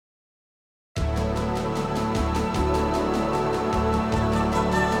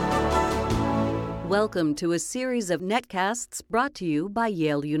Welcome to a series of netcasts brought to you by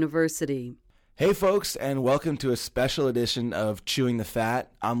Yale University. Hey folks, and welcome to a special edition of Chewing the Fat.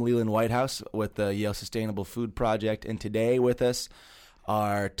 I'm Leland Whitehouse with the Yale Sustainable Food Project, and today with us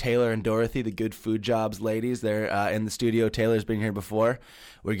are Taylor and Dorothy, the Good Food Jobs ladies. They're in the studio. Taylor's been here before.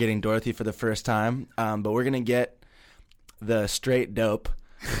 We're getting Dorothy for the first time, but we're going to get the straight dope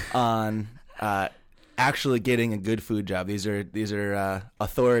on actually getting a good food job. These are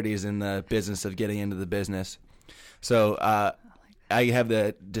authorities in the business of getting into the business. So I have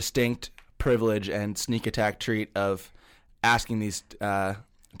the distinct privilege and sneak attack treat of asking these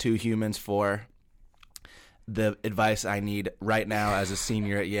two humans for the advice I need right now as a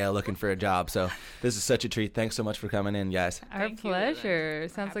senior at Yale looking for a job. So this is such a treat. Thanks so much for coming in, guys. Our pleasure.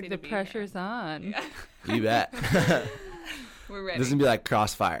 Sounds like the pressure's on. Yeah. You bet. We're ready. This is going to be like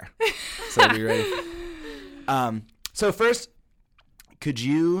Crossfire. So be ready. So first, could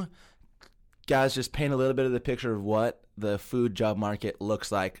you guys just paint a little bit of the picture of what the food job market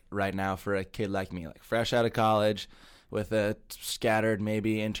looks like right now for a kid like me, like fresh out of college with a scattered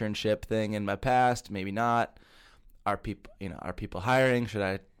maybe internship thing in my past, maybe not. Are people hiring? Should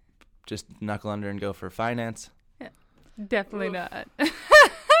I just knuckle under and go for finance? Yeah, definitely not.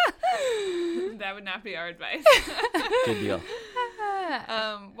 That would not be our advice. Good deal.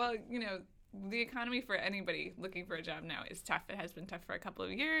 Well, the economy for anybody looking for a job now is tough. It has been tough for a couple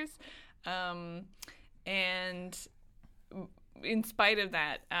of years. And in spite of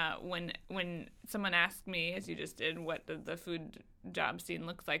that, when someone asked me, as you just did, what the food job scene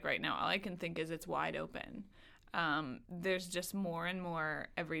looks like right now, all I can think is it's wide open. There's just more and more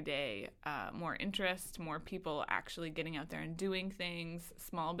every day, more interest, more people actually getting out there and doing things,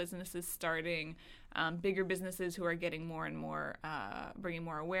 small businesses starting, bigger businesses who are getting more and more, bringing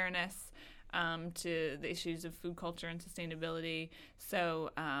more awareness to the issues of food culture and sustainability.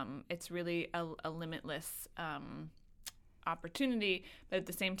 So it's really a limitless opportunity, but at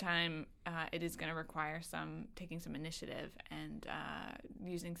the same time, it is going to require taking some initiative and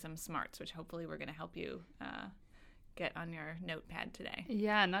using some smarts, which hopefully we're going to help you get on your notepad today.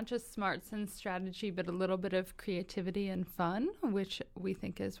 Yeah, not just smarts and strategy, but a little bit of creativity and fun, which we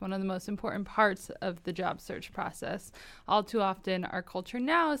think is one of the most important parts of the job search process. All too often, our culture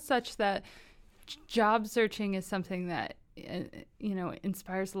now is such that job searching is something that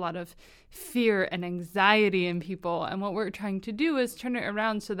inspires a lot of fear and anxiety in people. And what we're trying to do is turn it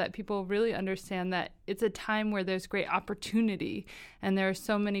around so that people really understand that it's a time where there's great opportunity and there are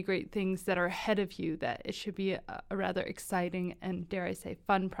so many great things that are ahead of you that it should be a rather exciting and, dare I say,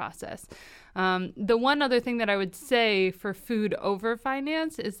 fun process. The one other thing that I would say for food over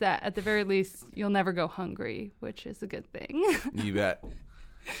finance is that at the very least, you'll never go hungry, which is a good thing. You bet.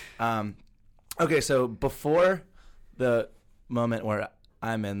 Okay, so before the moment where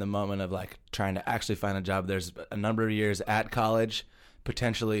I'm in the moment of like trying to actually find a job, there's a number of years at college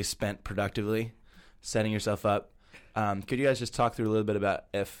potentially spent productively setting yourself up. Could you guys just talk through a little bit about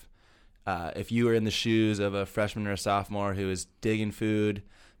if you were in the shoes of a freshman or a sophomore who is digging food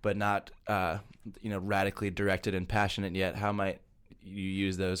but not radically directed and passionate yet, how might you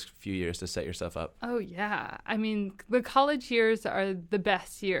use those few years to set yourself up? Oh, yeah. I mean, the college years are the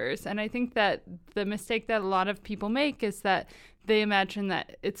best years. And I think that the mistake that a lot of people make is that they imagine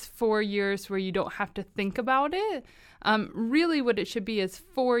that it's 4 years where you don't have to think about it. Really what it should be is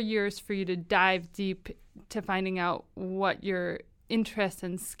 4 years for you to dive deep to finding out what your interests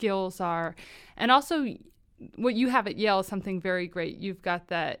and skills are. And also what you have at Yale is something very great. You've got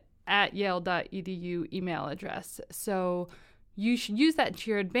that at yale.edu email address. So you should use that to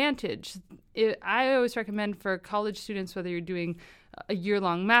your advantage. I always recommend for college students, whether you're doing a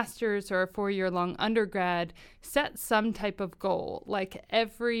year-long master's or a 4-year-long undergrad, set some type of goal. Like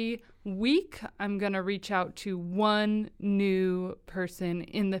every week, I'm going to reach out to one new person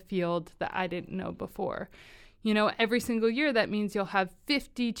in the field that I didn't know before. Every single year, that means you'll have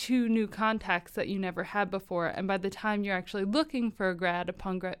 52 new contacts that you never had before. And by the time you're actually looking for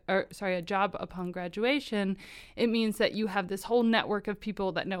a job upon graduation, it means that you have this whole network of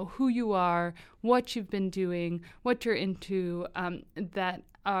people that know who you are, what you've been doing, what you're into, that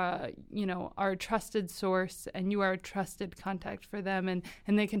are a trusted source, and you are a trusted contact for them, and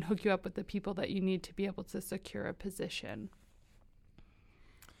they can hook you up with the people that you need to be able to secure a position.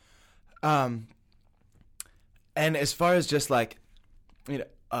 And as far as just like,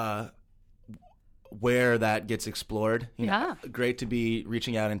 where that gets explored, great to be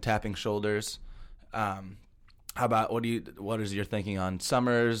reaching out and tapping shoulders. How about what is your thinking on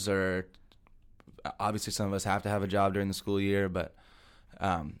summers, or obviously some of us have to have a job during the school year, but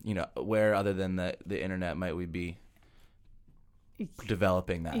where other than the internet might we be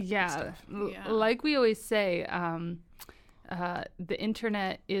developing that stuff. Like we always say, the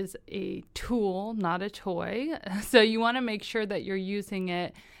internet is a tool, not a toy. So you want to make sure that you're using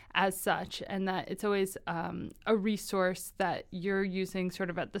it as such, and that it's always a resource that you're using sort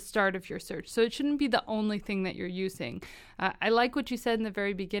of at the start of your search. So it shouldn't be the only thing that you're using. I like what you said in the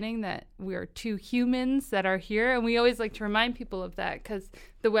very beginning, that we are two humans that are here, and we always like to remind people of that, because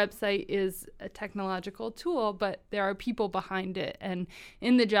the website is a technological tool, but there are people behind it. And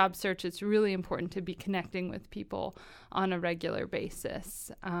in the job search, it's really important to be connecting with people on a regular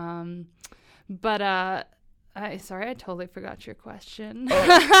basis. I totally forgot your question. In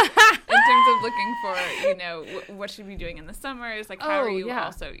terms of looking for, what should we be doing in the summers? Like, how are you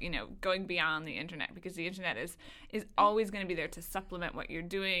also, going beyond the internet? Because the internet is always going to be there to supplement what you're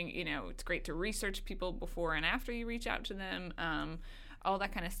doing. It's great to research people before and after you reach out to them, all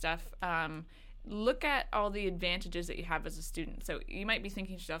that kind of stuff. Look at all the advantages that you have as a student. So you might be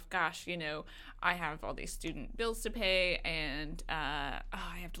thinking to yourself, gosh, I have all these student bills to pay, and I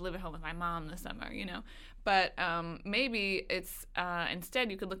have to live at home with my mom this summer, But maybe it's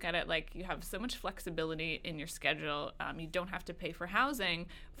instead you could look at it like you have so much flexibility in your schedule. You don't have to pay for housing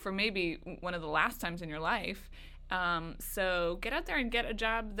for maybe one of the last times in your life. So get out there and get a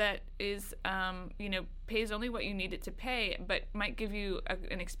job that is, pays only what you need it to pay, but might give you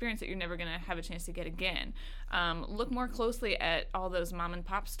an experience that you're never going to have a chance to get again. Look more closely at all those mom and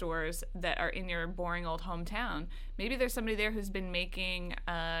pop stores that are in your boring old hometown. Maybe there's somebody there who's been making,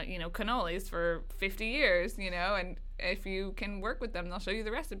 cannolis for 50 years, and if you can work with them, they'll show you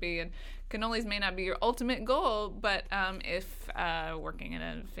the recipe. And cannolis may not be your ultimate goal, but if working at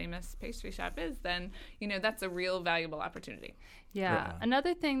a famous pastry shop is, then, that's a real valuable opportunity. Yeah.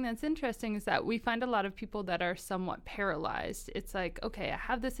 Another thing that's interesting is that we find a lot of people that are somewhat paralyzed. It's like, okay, I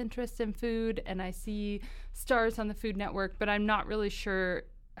have this interest in food and I see stars on the Food Network, but I'm not really sure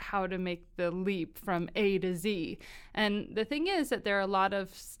how to make the leap from A to Z. And the thing is that there are a lot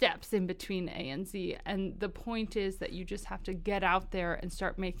of steps in between A and Z. And the point is that you just have to get out there and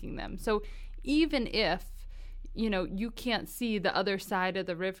start making them. So even if you can't see the other side of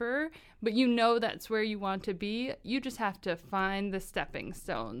the river, but that's where you want to be, you just have to find the stepping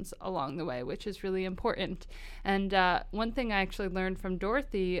stones along the way, which is really important. And one thing I actually learned from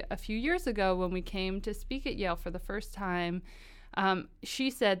Dorothy a few years ago when we came to speak at Yale for the first time, she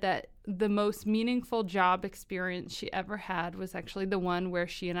said that the most meaningful job experience she ever had was actually the one where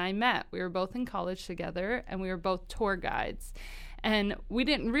she and I met. We were both in college together, and we were both tour guides. And we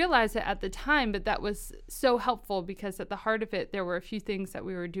didn't realize it at the time, but that was so helpful because at the heart of it, there were a few things that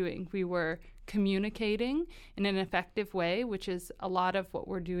we were doing. We were communicating in an effective way, which is a lot of what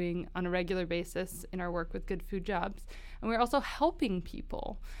we're doing on a regular basis in our work with Good Food Jobs. And we were also helping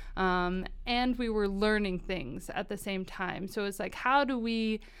people. And we were learning things at the same time. So it's like, how do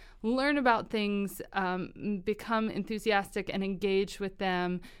we learn about things, become enthusiastic and engaged with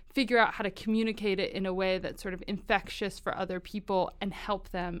them, figure out how to communicate it in a way that's sort of infectious for other people and help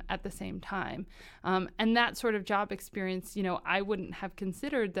them at the same time. And that sort of job experience, I wouldn't have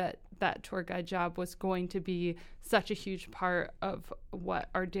considered that tour guide job was going to be such a huge part of what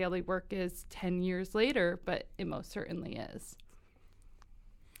our daily work is 10 years later, but it most certainly is.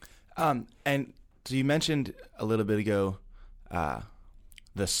 And so you mentioned a little bit ago,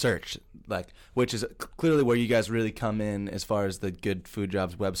 the search, which is clearly where you guys really come in as far as the Good Food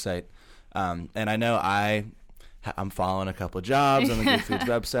Jobs website. And I know I'm following a couple of jobs on the Good Foods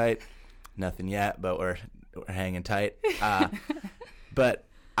website. Nothing yet, but we're hanging tight. But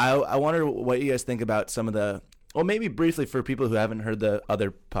I wonder what you guys think about some of the, well, maybe briefly for people who haven't heard the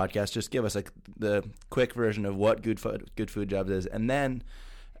other podcasts, just give us the quick version of what Good Food Jobs is, and then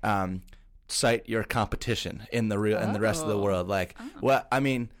cite your competition in the rest of the world.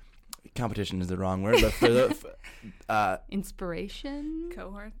 Competition is the wrong word, but for the inspiration,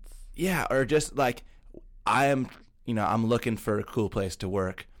 cohorts. Yeah, or just I'm looking for a cool place to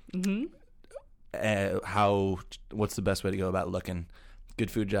work. Mm-hmm. What's the best way to go about looking?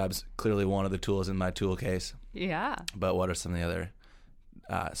 Good Food Jobs, clearly one of the tools in my tool case. Yeah. But what are some of the other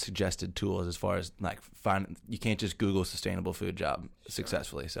suggested tools as far as you can't just Google sustainable food job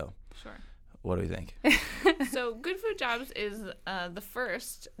successfully. So sure. What do we think? So Good Food Jobs is the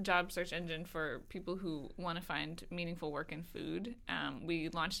first job search engine for people who want to find meaningful work in food. We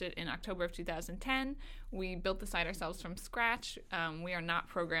launched it in October of 2010. We built the site ourselves from scratch. We are not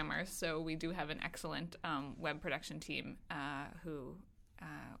programmers, so we do have an excellent web production team who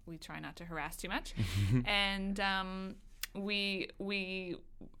we try not to harass too much. And we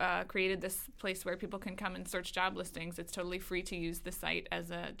created this place where people can come and search job listings. It's totally free to use the site as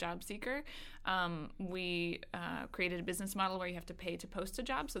a job seeker. We created a business model where you have to pay to post a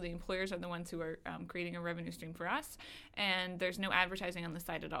job, so the employers are the ones who are creating a revenue stream for us. And there's no advertising on the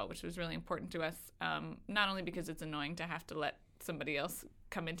site at all, which was really important to us, not only because it's annoying to have to let somebody else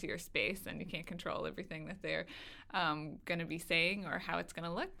come into your space and you can't control everything that they're going to be saying or how it's going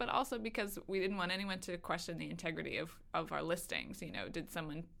to look, but also because we didn't want anyone to question the integrity of our listings. You know, did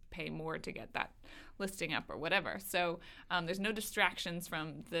someone pay more to get that listing up or whatever? So there's no distractions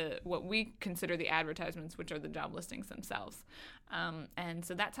from what we consider the advertisements, which are the job listings themselves. And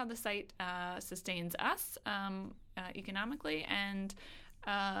so that's how the site sustains us economically. And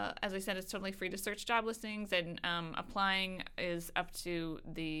as I said, it's totally free to search job listings, and applying is up to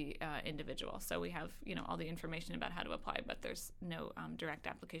the individual. So we have, all the information about how to apply, but there's no direct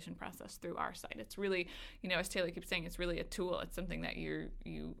application process through our site. It's really, as Taylor keeps saying, it's really a tool. It's something that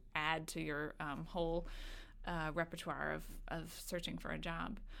you add to your whole repertoire of searching for a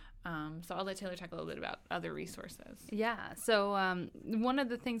job. So I'll let Taylor talk a little bit about other resources. Yeah. So one of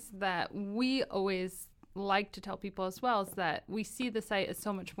the things that we always like to tell people as well is that we see the site as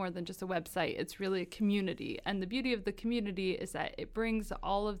so much more than just a website. It's really a community. And the beauty of the community is that it brings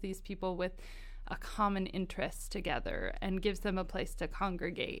all of these people with a common interest together and gives them a place to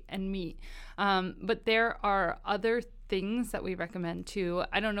congregate and meet. But there are other things that we recommend too.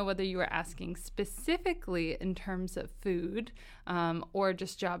 I don't know whether you were asking specifically in terms of food or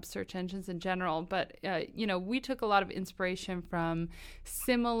just job search engines in general, but we took a lot of inspiration from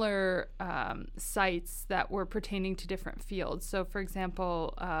similar sites that were pertaining to different fields. So for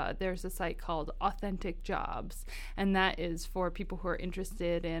example, there's a site called Authentic Jobs, and that is for people who are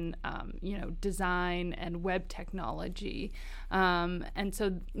interested in design and web technology. And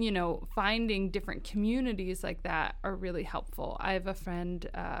so finding different communities like that are really helpful. I have a friend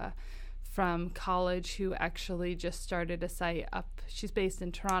from college who actually just started a site up. She's based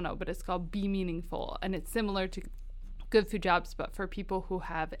in Toronto, but it's called Be Meaningful, and it's similar to Good Food Jobs, but for people who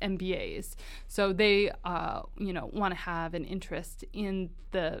have MBAs. So they, want to have an interest in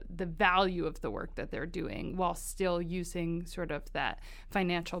the value of the work that they're doing while still using sort of that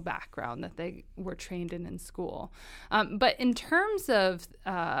financial background that they were trained in school. But in terms of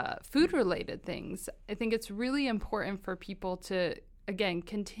food-related things, I think it's really important for people to, again,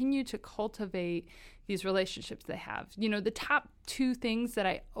 continue to cultivate these relationships they have. The top two things that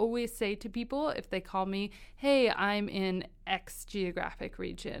I always say to people if they call me, hey, I'm in X geographic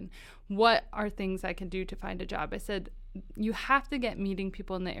region, what are things I can do to find a job? I said, you have to get meeting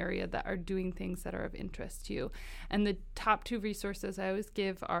people in the area that are doing things that are of interest to you. And the top two resources I always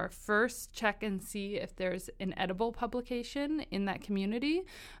give are, first, check and see if there's an edible publication in that community.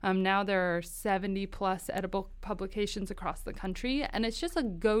 Now there are 70 plus edible publications across the country, and it's just a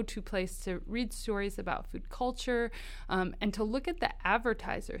go-to place to read stories about food culture and to look at the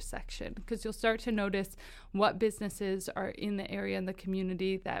advertiser section, because you'll start to notice what businesses are in the area and the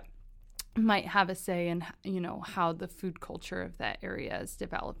community that might have a say in, how the food culture of that area is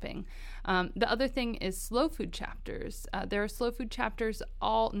developing. The other thing is slow food chapters. There are slow food chapters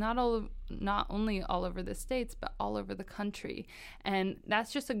not only all over the States, but all over the country. And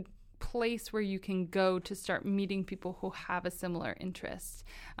that's just a place where you can go to start meeting people who have a similar interest,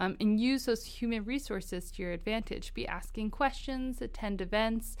 and use those human resources to your advantage. Be asking questions, attend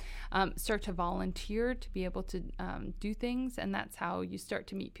events, start to volunteer to be able to do things, and that's how you start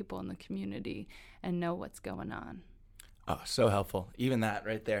to meet people in the community and know what's going on. Oh, so helpful. Even that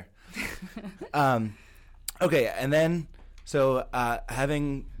right there. Okay, and then, so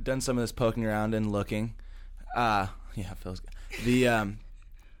having done some of this poking around and looking, it feels good.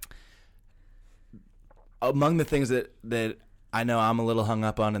 Among the things that I know I'm a little hung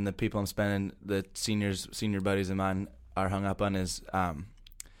up on, and the people I'm spending, the senior buddies of mine are hung up on, is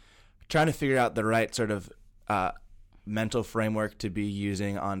trying to figure out the right sort of mental framework to be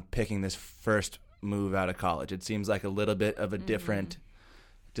using on picking this first move out of college. It seems like a little bit of a different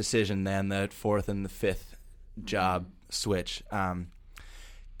decision than the fourth and the fifth job switch.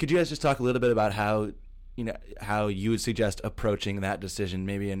 Could you guys just talk a little bit about how you would suggest approaching that decision,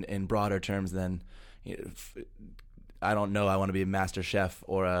 maybe in broader terms than, I don't know, I want to be a master chef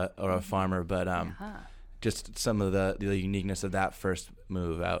or a farmer, but just some of the uniqueness of that first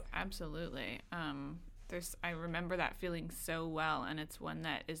move out. Absolutely. I remember that feeling so well, and it's one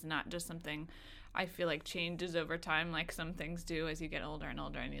that is not just something I feel like changes over time, like some things do as you get older and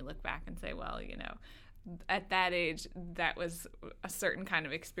older, and you look back and say, well, at that age, that was a certain kind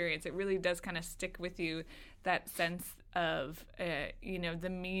of experience. It really does kind of stick with you, that sense of, the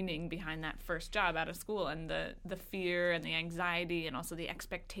meaning behind that first job out of school, and the fear and the anxiety and also the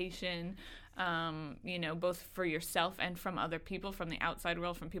expectation, both for yourself and from other people, from the outside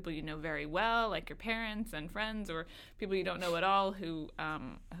world, from people you know very well, like your parents and friends, or people you don't know at all who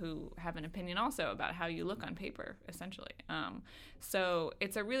have an opinion also about how you look on paper, essentially. So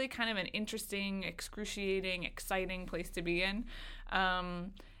it's a really kind of an interesting, excruciating, exciting place to be in.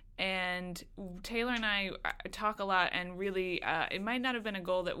 And Taylor and I talk a lot, and really, it might not have been a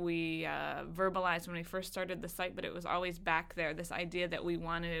goal that we verbalized when we first started the site, but it was always back there, this idea that we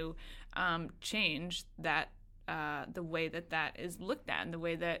want to change that, the way that is looked at, and the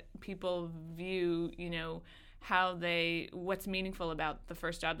way that people view, what's meaningful about the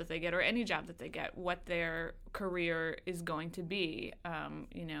first job that they get, or any job that they get, what their career is going to be,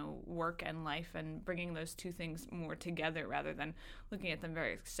 work and life, and bringing those two things more together rather than looking at them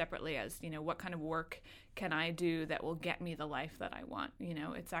very separately as, what kind of work can I do that will get me the life that I want.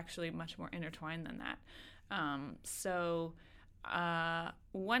 It's actually much more intertwined than that.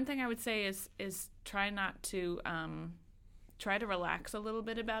 One thing I would say is try to relax a little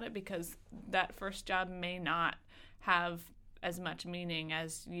bit about it, because that first job may not have as much meaning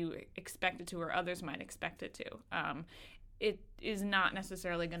as you expect it to, or others might expect it to. It is not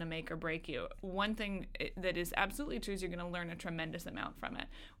necessarily going to make or break you. One thing that is absolutely true is you're going to learn a tremendous amount from it.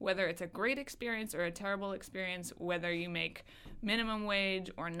 Whether it's a great experience or a terrible experience, whether you make minimum wage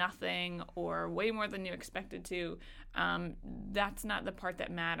or nothing or way more than you expected to, that's not the part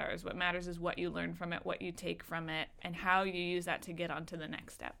that matters. What matters is what you learn from it, what you take from it, and how you use that to get on to the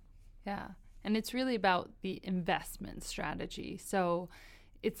next step. Yeah. And it's really about the investment strategy. So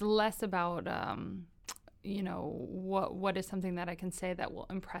it's less about, what is something that I can say that will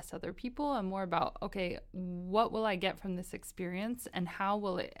impress other people, and more about, okay, what will I get from this experience, and how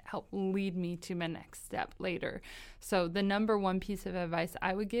will it help lead me to my next step later? So the number one piece of advice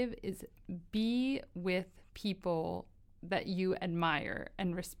I would give is be with people that you admire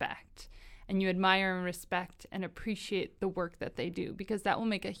and respect. And you admire and respect and appreciate the work that they do, because that will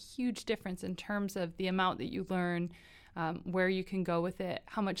make a huge difference in terms of the amount that you learn, where you can go with it,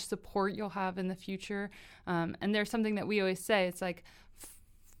 how much support you'll have in the future. And there's something that we always say, it's like,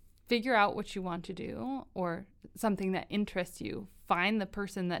 figure out what you want to do, or something that interests you. Find the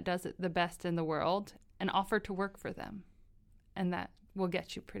person that does it the best in the world and offer to work for them. And that will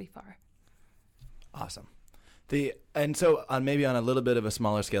get you pretty far. Awesome. And so maybe on a little bit of a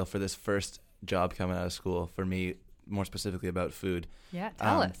smaller scale for this first job coming out of school, for me, more specifically about food. Yeah,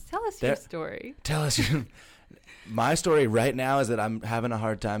 tell us your story. Tell us. My story right now is that I'm having a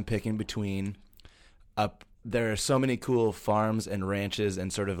hard time picking between there are so many cool farms and ranches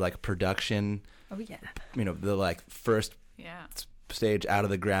and sort of like production. Oh, yeah. The like first stage out of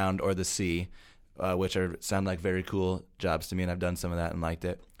the ground or the sea, which sound like very cool jobs to me, and I've done some of that and liked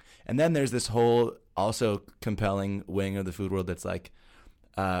it. And then there's this whole also compelling wing of the food world that's like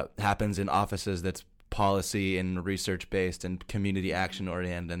happens in offices that's policy and research based and community action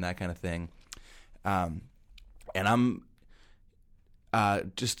oriented and that kind of thing. And I'm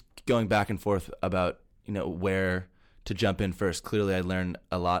just going back and forth about where to jump in first. Clearly, I learned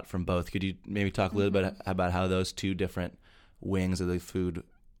a lot from both. Could you maybe talk a little bit about how those two different wings of the food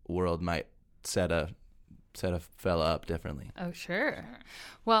world might set a fella up differently? Oh, sure.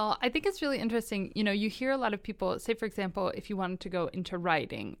 Well, I think it's really interesting. You hear a lot of people say, for example, if you wanted to go into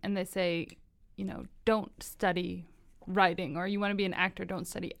writing, and they say, don't study writing, or you want to be an actor, don't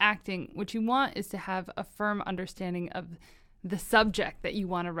study acting. What you want is to have a firm understanding of the subject that you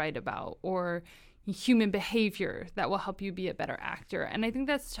want to write about, or human behavior that will help you be a better actor. And I think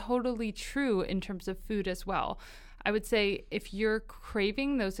that's totally true in terms of food as well. I would say if you're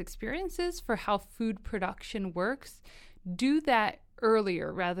craving those experiences for how food production works, do that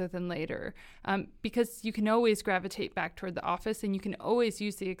earlier rather than later, because you can always gravitate back toward the office, and you can always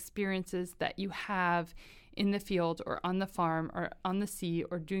use the experiences that you have in the field or on the farm or on the sea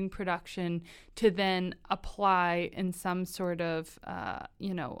or doing production to then apply in some sort of,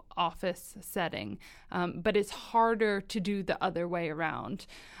 office setting. But it's harder to do the other way around.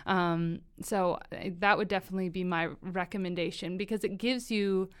 So that would definitely be my recommendation, because it gives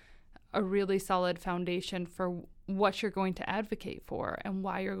you a really solid foundation for what you're going to advocate for and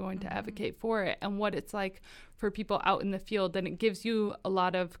why you're going to advocate for it and what it's like for people out in the field. Then it gives you a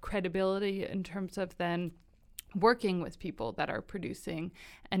lot of credibility in terms of then working with people that are producing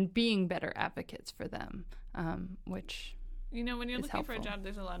and being better advocates for them, which You know, when you're is looking for a helpful. job,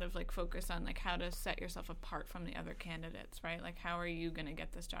 there's a lot of like focus on like how to set yourself apart from the other candidates, right? Like how are you going to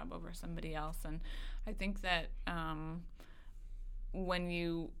get this job over somebody else? And I think that when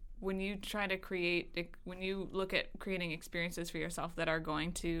you try to when you look at creating experiences for yourself that are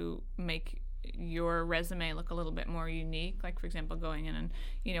going to make your resume look a little bit more unique, like for example going in and,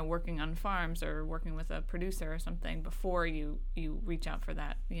 you know, working on farms or working with a producer or something before you reach out for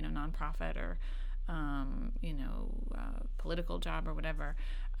that, you know, nonprofit or political job or whatever.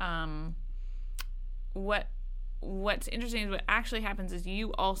 What's interesting is what actually happens is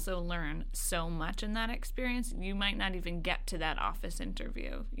you also learn so much in that experience. You might not even get to that office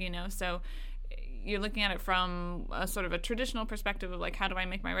interview, you know? So you're looking at it from a sort of a traditional perspective of like, how do I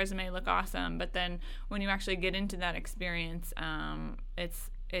make my resume look awesome? But then when you actually get into that experience,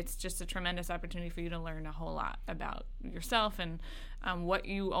 it's just a tremendous opportunity for you to learn a whole lot about yourself and what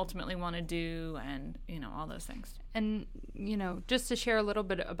you ultimately want to do and, you know, all those things. And, you know, just to share a little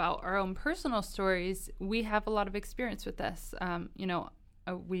bit about our own personal stories, we have a lot of experience with this.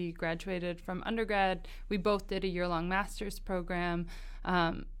 We graduated from undergrad. We both did a year-long master's program.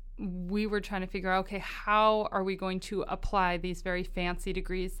 We were trying to figure out, okay, how are we going to apply these very fancy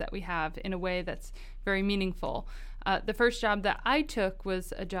degrees that we have in a way that's very meaningful? The first job that I took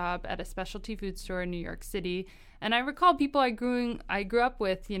was a job at a specialty food store in New York City. And I recall people I grew up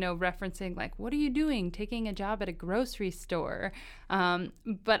with, you know, referencing like, what are you doing taking a job at a grocery store?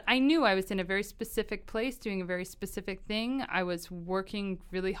 But I knew I was in a very specific place doing a very specific thing. I was working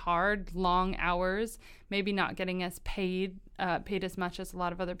really hard, long hours, maybe not getting as paid as much as a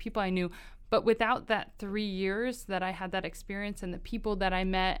lot of other people I knew. But without that 3 years that I had that experience and the people that I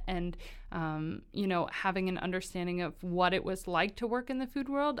met and, having an understanding of what it was like to work in the food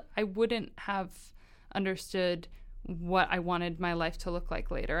world, I wouldn't have understood what I wanted my life to look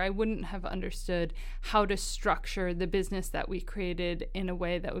like later. I wouldn't have understood how to structure the business that we created in a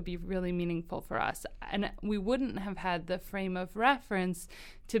way that would be really meaningful for us. And we wouldn't have had the frame of reference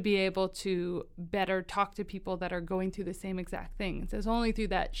to be able to better talk to people that are going through the same exact things. It's only through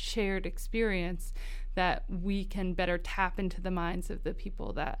that shared experience that we can better tap into the minds of the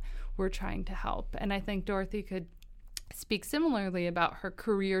people that we're trying to help. And I think Dorothy could speak similarly about her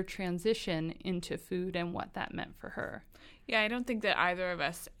career transition into food and what that meant for her. Yeah, I don't think that either of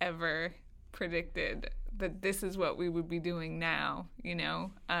us ever predicted that this is what we would be doing now, you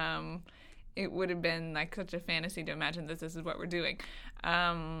know. It would have been like such a fantasy to imagine that this is what we're doing.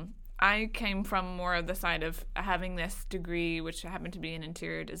 I came from more of the side of having this degree, which happened to be in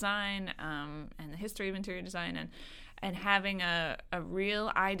interior design and the history of interior design, and having a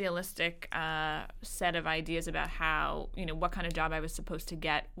real idealistic set of ideas about how, you know, what kind of job I was supposed to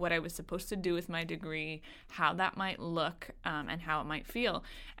get, what I was supposed to do with my degree, how that might look, and how it might feel.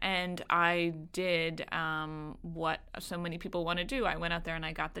 And I did what so many people want to do. I went out there and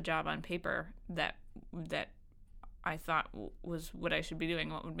I got the job on paper that I thought was what I should be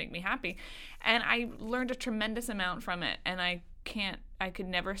doing, what would make me happy. And I learned a tremendous amount from it. And I could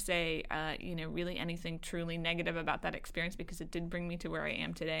never say, really anything truly negative about that experience, because it did bring me to where I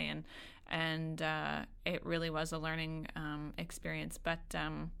am today. And it really was a learning experience. But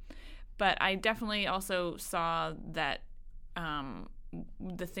I definitely also saw that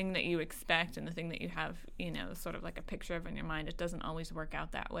the thing that you expect and the thing that you have, you know, sort of like a picture of in your mind, it doesn't always work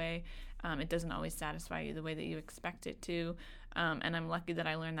out that way. It doesn't always satisfy you the way that you expect it to. And I'm lucky that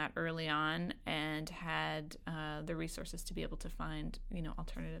I learned that early on and had the resources to be able to find, you know,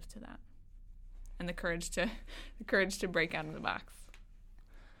 alternatives to that, and the courage to break out of the box.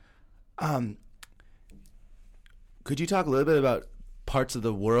 Could you talk a little bit about parts of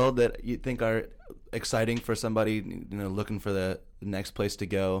the world that you think are exciting for somebody, you know, looking for the next place to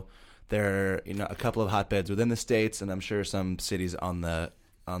go? There are, you know, a couple of hotbeds within the States, and I'm sure some cities on the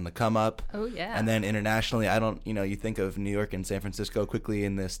come up. Oh, yeah. And then internationally, you think of New York and San Francisco quickly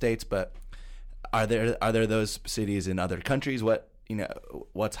in the States, but are there those cities in other countries?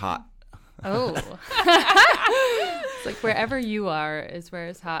 What's hot? Oh. It's like wherever you are is where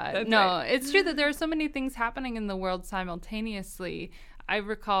it's hot. That's no, right. It's true that there are so many things happening in the world simultaneously. I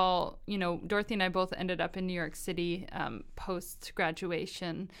recall, you know, Dorothy and I both ended up in New York City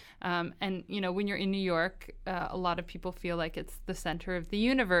post-graduation. And, you know, when you're in New York, a lot of people feel like it's the center of the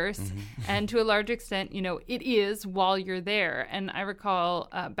universe. Mm-hmm. And to a large extent, you know, it is while you're there. And I recall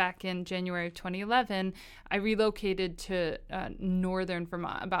back in January of 2011, I relocated to northern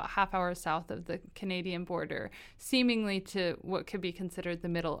Vermont, about half hour south of the Canadian border, seemingly to what could be considered the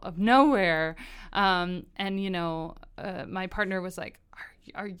middle of nowhere. And, you know, my partner was like,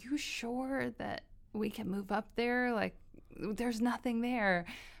 are you sure that we can move up there? Like, there's nothing there.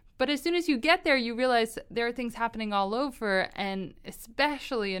 But as soon as you get there, you realize there are things happening all over. And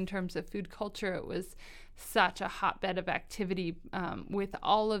especially in terms of food culture, it was such a hotbed of activity with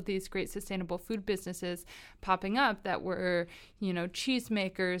all of these great sustainable food businesses popping up that were,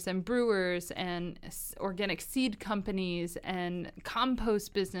 cheesemakers and brewers and organic seed companies and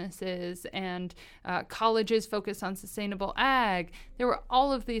compost businesses and colleges focused on sustainable ag. There were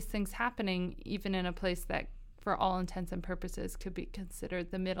all of these things happening, even in a place that for all intents and purposes could be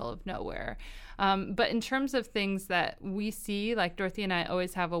considered the middle of nowhere. But in terms of things that we see, like Dorothy and I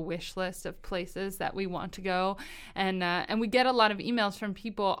always have a wish list of places that we want to go. And we get a lot of emails from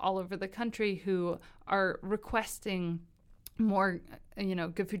people all over the country who are requesting more,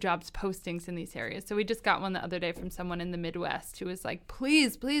 Good Food Jobs postings in these areas. So we just got one the other day from someone in the Midwest who was like,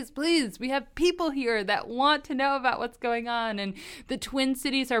 please, please, please, we have people here that want to know about what's going on. And the Twin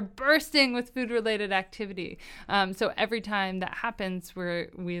Cities are bursting with food-related activity. So every time that happens,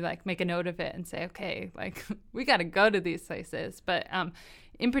 we make a note of it and say, okay, we got to go to these places. But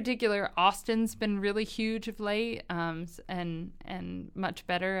in particular, Austin's been really huge of late and much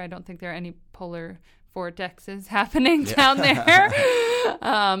better. I don't think there are any polar vortexes happening down there.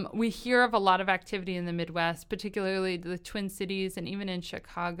 We hear of a lot of activity in the Midwest, particularly the Twin Cities, and even in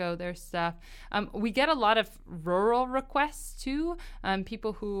Chicago, there's stuff. We get a lot of rural requests too.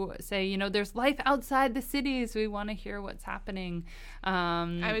 People who say, there's life outside the cities. We want to hear what's happening.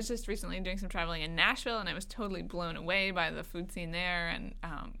 I was just recently doing some traveling in Nashville, and I was totally blown away by the food scene there, and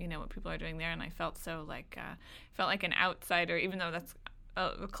what people are doing there. And I felt so like an outsider, even though that's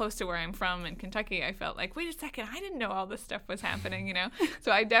close to where I'm from in Kentucky. I felt like, wait a second, I didn't know all this stuff was happening,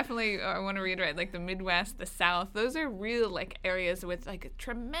 So I definitely want to reiterate, the Midwest, the South, those are real areas with a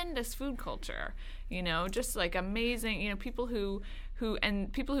tremendous food culture, just amazing, people who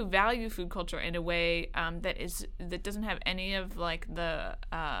value food culture in a way that doesn't have any of the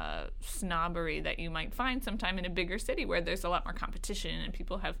snobbery that you might find sometime in a bigger city where there's a lot more competition and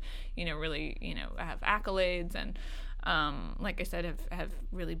people have really have accolades and like I said, have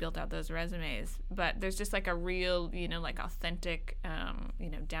really built out those resumes. But there's just a real, authentic,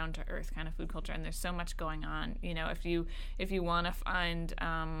 down to earth kind of food culture, and there's so much going on. If you want to find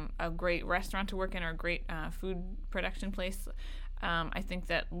a great restaurant to work in or a great food production place, I think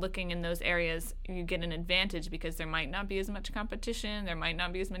that looking in those areas, you get an advantage because there might not be as much competition. There might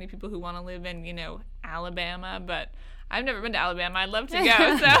not be as many people who want to live in, Alabama, but I've never been to Alabama. I'd love to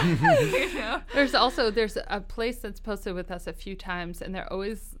go. So, there's a place that's posted with us a few times, and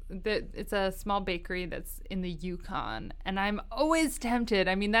it's a small bakery that's in the Yukon, and I'm always tempted.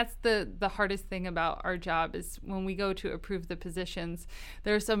 I mean, that's the hardest thing about our job is when we go to approve the positions,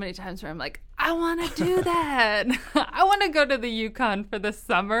 there are so many times where I'm like, I want to do that. I want to go to the Yukon for the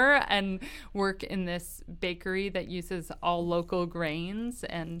summer and work in this bakery that uses all local grains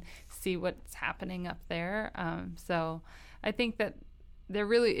and see what's happening up there. So I think that there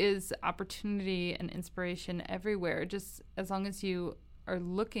really is opportunity and inspiration everywhere. Just as long as you are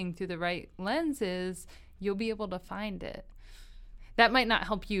looking through the right lenses, you'll be able to find it. That might not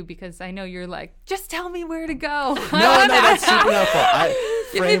help you because I know you're like, just tell me where to go. No, that's super helpful.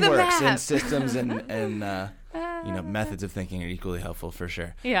 Frameworks and systems and methods of thinking are equally helpful for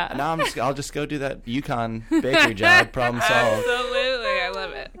sure. Yeah. Now I'll just go do that Yukon bakery job. Problem solved. Absolutely, I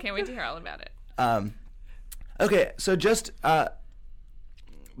love it. Can't wait to hear all about it. Okay, so just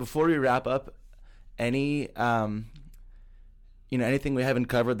before we wrap up, any anything we haven't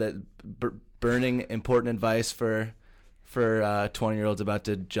covered that burning important advice for 20-year-olds about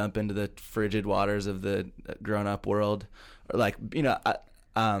to jump into the frigid waters of the grown-up world, or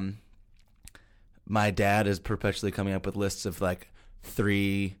my dad is perpetually coming up with lists of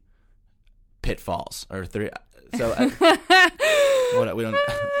 3 pitfalls or 3. So we don't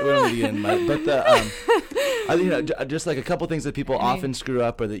need to get in my, but just a couple things that people often screw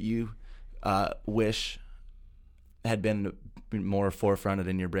up or that you wish had been more forefronted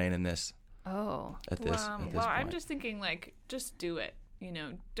in your brain in this. At this point. I'm just thinking just do it.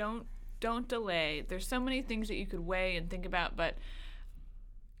 Don't delay. There's so many things that you could weigh and think about, but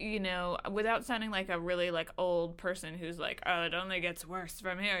without sounding like a really old person who's it only gets worse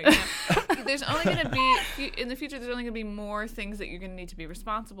from here. There's only going to be, in the future, there's only going to be more things that you're going to need to be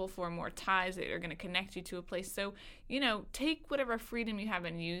responsible for, more ties that are going to connect you to a place. So, take whatever freedom you have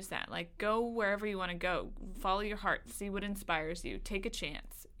and use that. Go wherever you want to go. Follow your heart. See what inspires you. Take a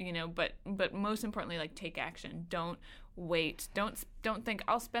chance, but most importantly, take action. Don't wait. Don't think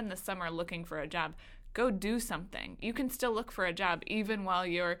I'll spend the summer looking for a job. Go do something. You can still look for a job even while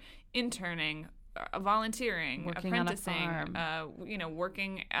you're interning, volunteering, working apprenticing, on a farm.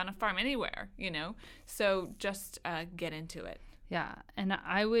 Working on a farm, anywhere, So just get into it. Yeah, and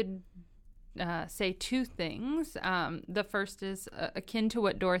I would say two things. The first is akin to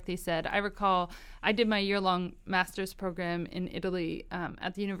what Dorothy said. I recall I did my year-long master's program in Italy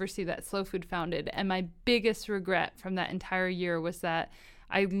at the university that Slow Food founded, and my biggest regret from that entire year was that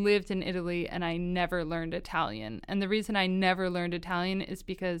I lived in Italy and I never learned Italian. And the reason I never learned Italian is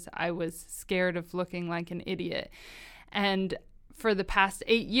because I was scared of looking like an idiot. And for the past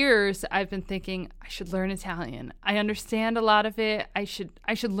 8 years, I've been thinking I should learn Italian. I understand a lot of it. I should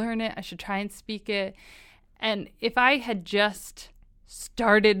learn it. I should try and speak it. And if I had just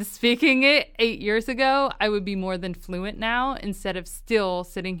started speaking it 8 years ago, I would be more than fluent now, instead of still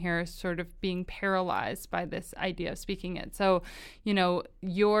sitting here sort of being paralyzed by this idea of speaking it. So,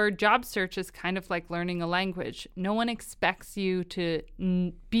 your job search is kind of like learning a language. No one expects you to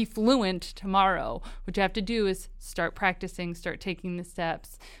be fluent tomorrow. What you have to do is start practicing, start taking the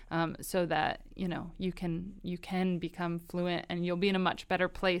steps, so that you can become fluent, and you'll be in a much better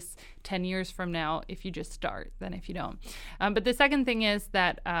place 10 years from now if you just start than if you don't. But the second thing is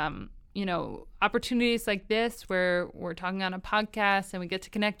that opportunities like this, where we're talking on a podcast and we get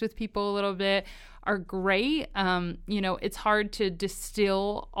to connect with people a little bit, are great. It's hard to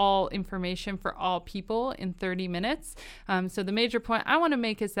distill all information for all people in 30 minutes. So the major point I want to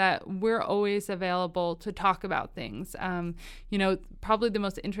make is that we're always available to talk about things. Probably the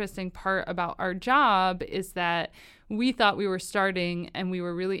most interesting part about our job is that we thought we were starting and we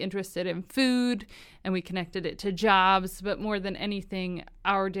were really interested in food and we connected it to jobs. But more than anything,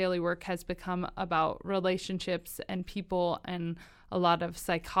 our daily work has become about relationships and people and a lot of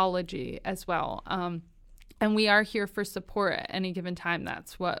psychology as well. And we are here for support at any given time.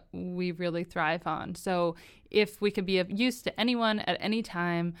 That's what we really thrive on. So if we could be of use to anyone at any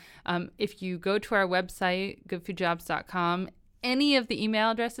time, if you go to our website, goodfoodjobs.com, any of the email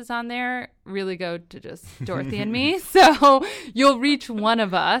addresses on there really go to just Dorothy and me. So you'll reach one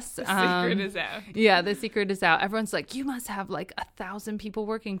of us. The secret is out. Yeah, the secret is out. Everyone's like, you must have like 1,000 people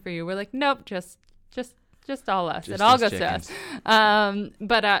working for you. We're like, nope, just all us. It all goes to us.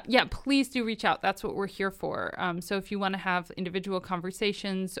 But please do reach out. That's what we're here for. So if you want to have individual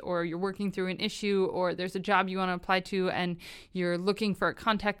conversations, or you're working through an issue, or there's a job you want to apply to and you're looking for a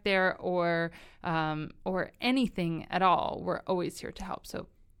contact there, or anything at all, we're always here to help. So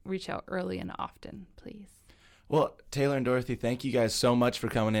reach out early and often, please. Well, Taylor and Dorothy, thank you guys so much for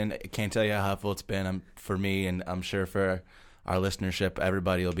coming in. I can't tell you how helpful it's been for me, and I'm sure for our listenership.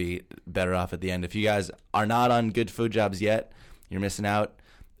 Everybody will be better off at the end. If you guys are not on Good Food Jobs yet, you're missing out.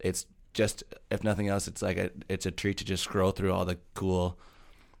 It's just, if nothing else, it's a treat to just scroll through all the cool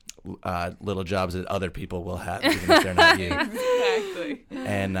little jobs that other people will have, even if they're not you. Exactly.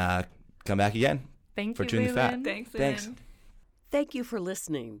 And come back again. Thank for you, Chewing the Fat. Thanks. Thank you for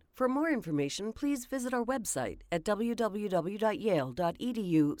listening. For more information, please visit our website at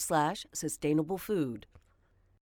www.yale.edu/sustainablefood.